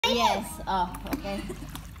Yes. Oh, okay.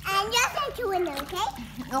 And you're going to win, okay?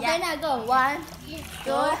 Okay, now go. 1, 2,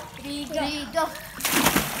 3, go.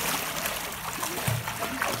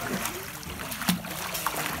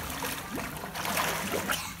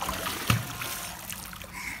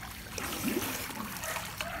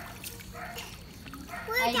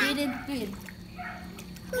 I didn't win.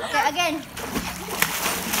 Okay, again.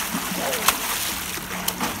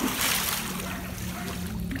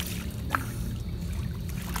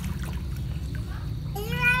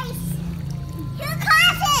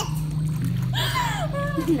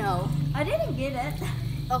 No, I didn't get it.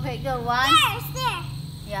 Okay, go. 1. There.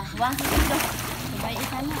 Yeah, 1, 2, 3, go. Sabay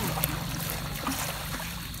isa na.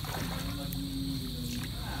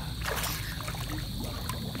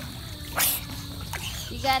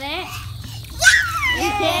 You got it?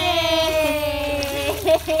 Yeah! Yay!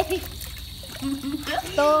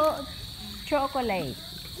 To chocolate.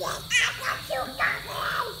 Yes, I got you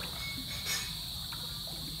chocolate.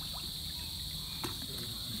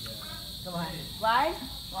 Come on.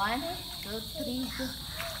 1, 2, 3, go.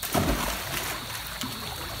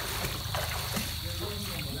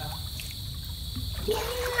 You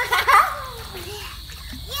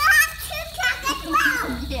have 2 chocolate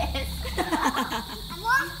well. Yes. I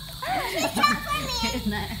want 2 chocolate for me. 2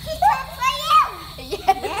 Yes. chocolate for you.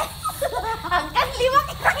 Yes. Hanggang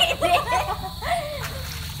 5 kainin.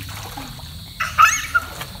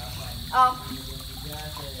 Oh.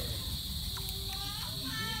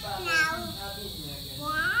 Now,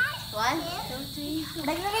 1, 2, 3.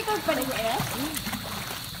 Nag-record pa rin eh?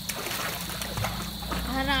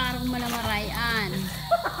 Hararong malamarayan.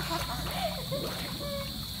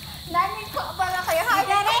 Nanin ko pala kayo. Hi,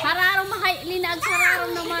 Hararong mahay, linag sa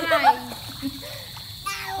hararong na maray.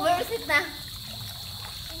 where is it na?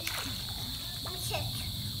 shit.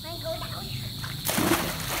 I go down.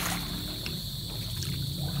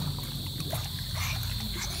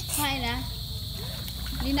 Hay na.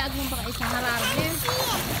 Linag mo baka isang hararong eh. See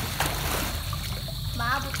it.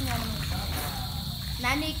 Maabot nga mo.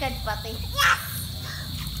 Nanikad pati. Yes.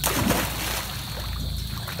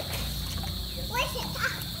 Where's it?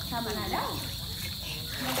 Sama na daw.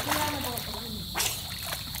 Nagkula na daw.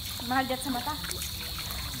 Mahagat sa mata.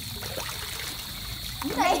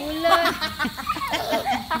 Wala.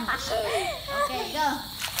 Okay, go.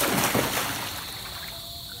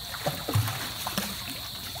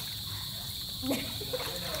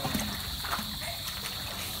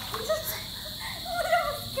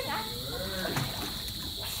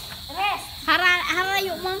 Rest.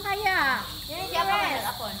 Harayo man kaya. Siya pa kayo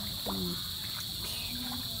ako.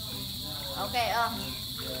 Okay, oh.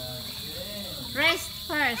 Rest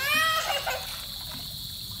first.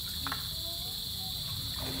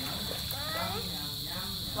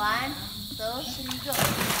 One, 2, 3, go.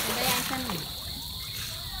 Sabayasan mo.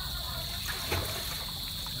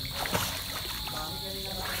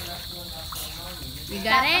 You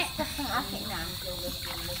got it? Tapos ang akin na.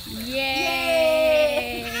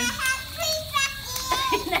 Yay!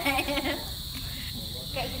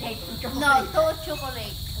 No, 2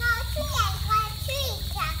 chocolate. No, 3. I want 3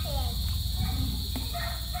 chocolate.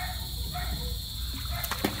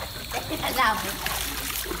 Alam.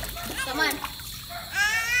 Come on.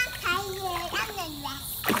 I'm tired. I'm gonna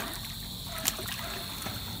rest.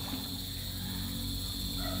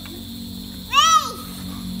 Race!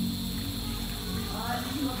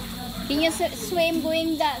 Can you swim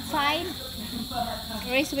going that side?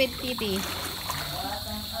 Race with Titi.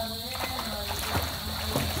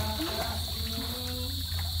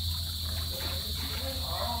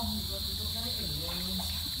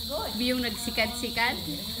 Yung nagsikat-sikat.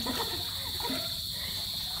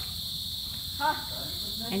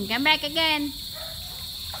 And come back again.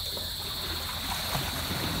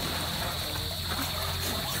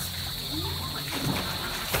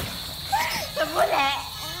 Sabuli.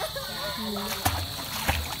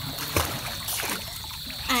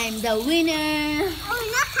 I'm the winner. Oh, we're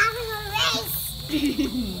not having a race.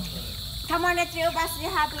 Come on, the 3 of us, we're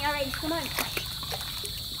having a race. Come on.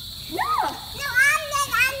 No. No,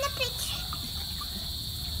 I'm the picture.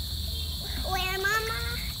 Where, Mama?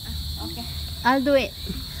 Okay. I'll do it.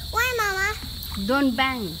 Where, Mama? Don't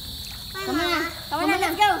bang. Where, Come Mama? on. Come on,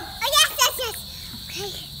 let's go. Oh, yes, yes, yes. Okay.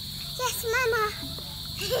 Yes, Mama.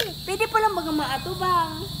 Pwede pa lang baga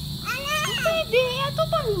maatubang. Ano? Pwede,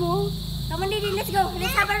 atubang mo. Come on, Didi, let's go.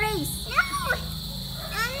 Let's have a race. No.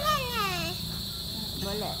 Ano?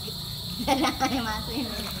 Wala. Kailangan yung masin.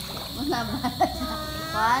 Masama.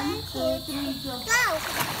 1, 2, 3, go. Go.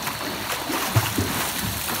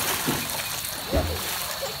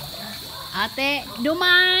 Ate,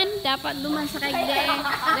 duman. Dapat duman sa kaigde.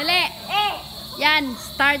 Dali. Yan,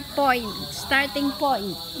 start point. Starting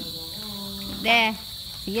point. There.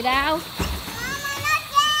 Sige daw. Mama, not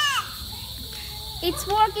yet. It's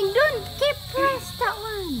working. Don't keep press that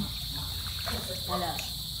one.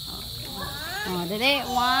 Oh, dali.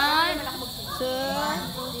 1, 2,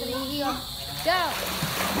 3, go.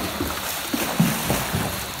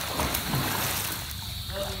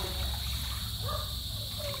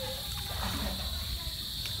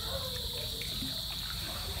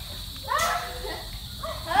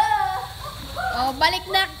 Oh, balik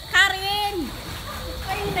na, Karin.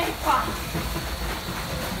 Kainay pa.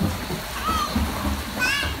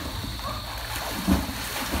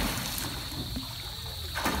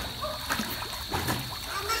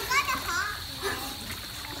 Mama, got a hot.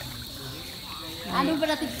 Ano ba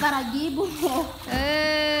natin paragibo mo?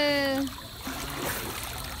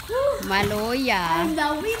 Maloya. I'm the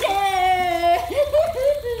winner!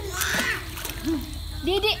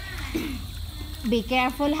 Didi. Be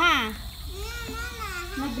careful, ha.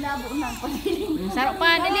 Naglabo na ang pagkiling. Sarap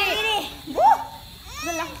pa, dali. Woo!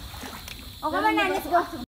 Wala. Okay ba na, let's go.